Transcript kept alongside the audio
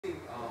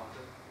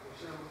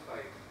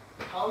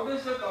how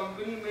does the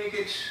company make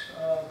its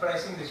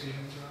pricing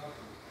decisions?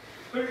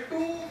 Well,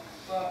 two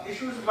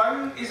issues.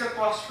 One is a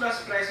cost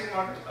plus pricing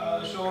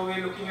model. So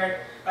we're looking at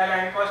a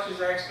line cost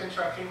is X,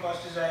 construction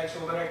cost is X,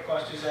 overhead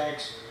cost is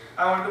X.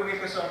 I want to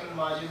make a certain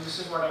margin. This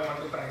is what I want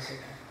to price it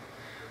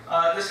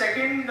at. The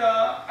second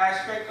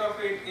aspect of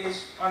it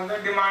is on the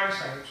demand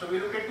side. So we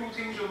look at two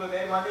things over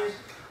there. One is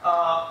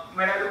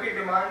when I look at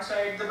demand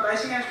side, the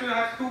pricing has to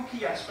have two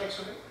key aspects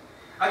of it.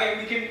 Again,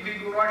 we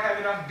do not have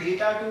enough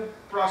data to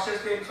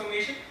process the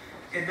information.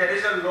 There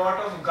is a lot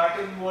of gut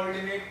involved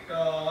in it.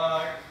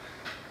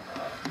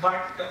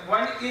 But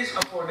one is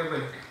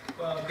affordability.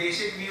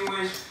 Basic view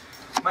is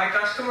my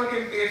customer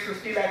can pay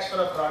 50 lakhs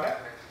for a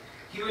product.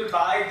 He will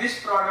buy this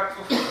product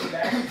for 50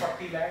 lakhs,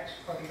 40 lakhs,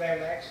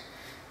 45 lakhs.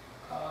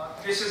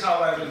 This is how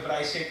I will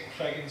price it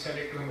so I can sell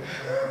it to him for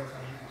 45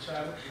 lakhs.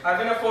 So I have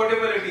an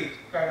affordability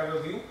kind of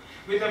a view,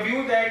 with a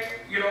view that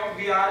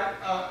we are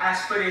an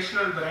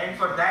aspirational brand.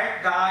 For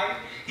that guy,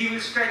 he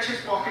will stretch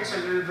his pockets a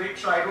little bit,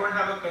 so I don't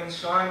have a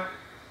concern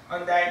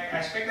on that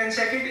aspect. And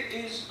second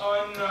is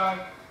on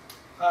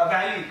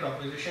value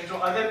proposition. So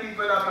other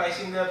people are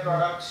pricing their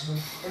products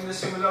in the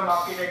similar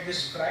market at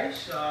this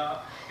price.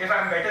 If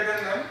I'm better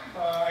than them,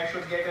 I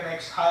should get an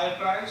X higher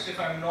price. If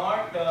I'm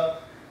not,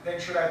 then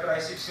should I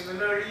price it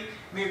similarly?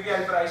 Maybe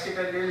I'll price it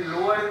a little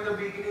lower in the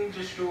beginning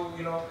just to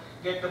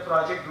get the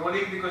project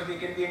rolling, because they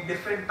can be in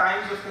different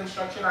times of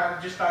construction.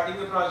 I'm just starting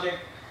the project.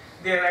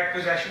 They are at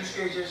possession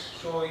stages,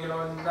 so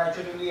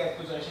naturally at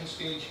possession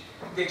stage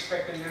they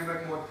expect a little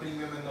bit more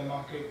premium in the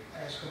market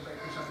as compared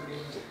to somebody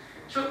else.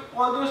 So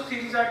all those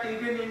things are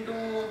taken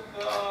into,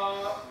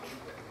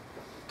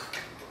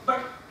 but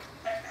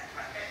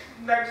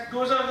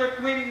those are the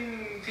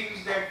twin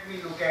things that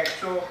we look at.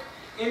 So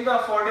in the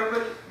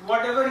affordable,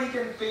 whatever he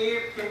can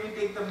pay, can we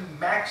take the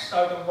max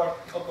out of what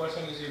a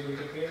person is able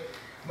to pay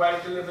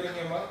while delivering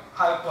him a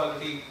high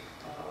quality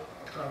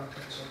product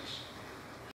and service.